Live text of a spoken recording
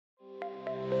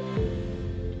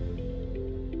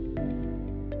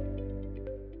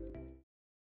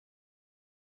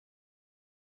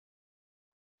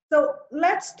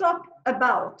let's talk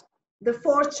about the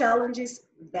 4 challenges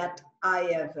that I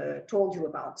have told you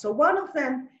about. So one of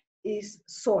them is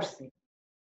sourcing.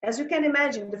 As you can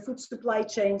imagine, the food supply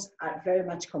chains are very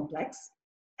much complex.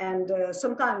 And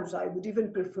sometimes I would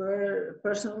even prefer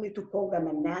personally to call them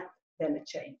a net than a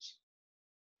change.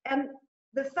 And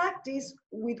the fact is,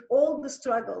 with all the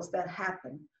struggles that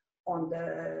happen on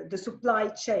the supply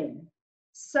chain,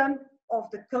 some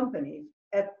of the companies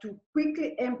had to quickly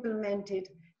implement it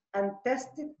and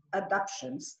tested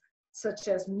adoptions, such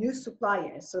as new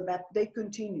suppliers, so that they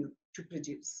continue to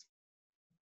produce.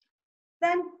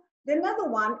 Then another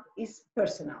one is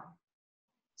personnel.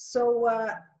 So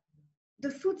the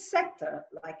food sector,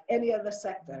 like any other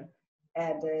sector,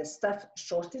 had staff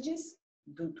shortages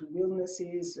due to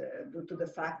illnesses, due to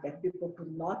the fact that people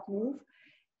could not move.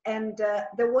 And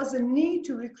there was a need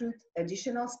to recruit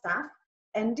additional staff.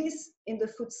 And this in the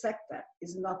food sector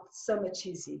is not so much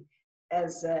easy,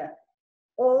 as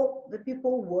all the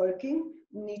people working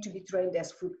need to be trained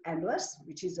as food handlers,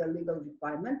 which is a legal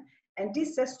requirement. And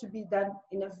this has to be done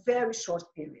in a very short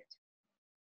period.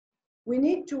 We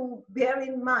need to bear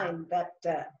in mind that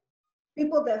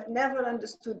people that have never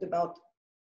understood about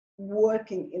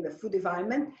working in the food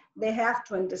environment, they have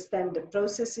to understand the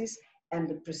processes and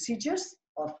the procedures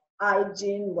of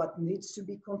hygiene, what needs to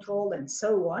be controlled, and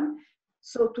so on,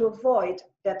 so to avoid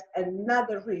that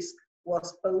another risk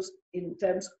was posed in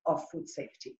terms of food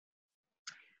safety.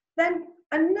 Then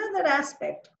another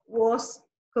aspect was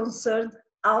concerned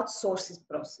outsourcing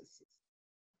processes.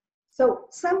 So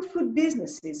some food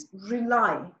businesses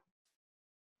rely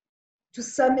to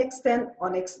some extent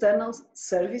on external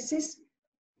services,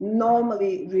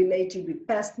 normally related with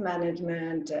pest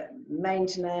management,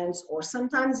 maintenance, or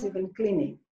sometimes even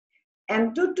cleaning.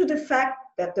 And due to the fact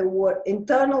that there were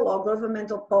internal or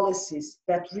governmental policies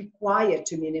that require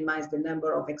to minimize the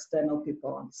number of external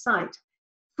people on site,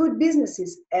 food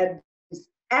businesses had this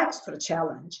extra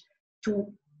challenge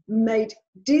to make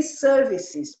these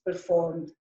services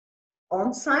performed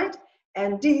on site.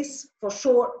 And this, for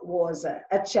sure, was a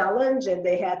challenge, and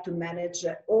they had to manage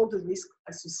all the risk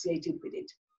associated with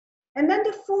it. And then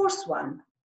the 4th one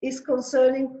is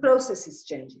concerning processes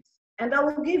changes. And I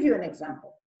will give you an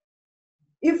example.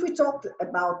 If we talked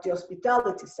about the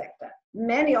hospitality sector,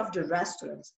 many of the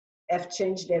restaurants have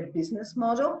changed their business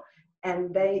model,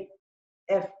 and they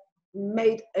have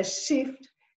made a shift,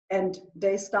 and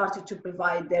they started to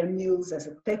provide their meals as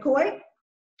a takeaway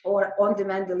or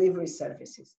on-demand delivery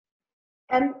services.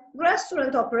 And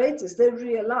restaurant operators, they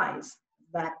realized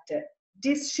that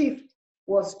this shift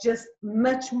was just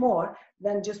much more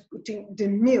than just putting the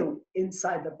meal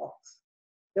inside the box.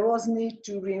 There was need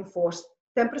to reinforce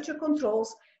temperature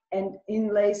controls and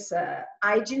in-place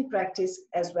hygiene practice,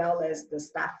 as well as the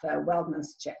staff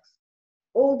wellness checks.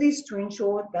 All these to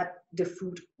ensure that the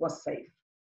food was safe.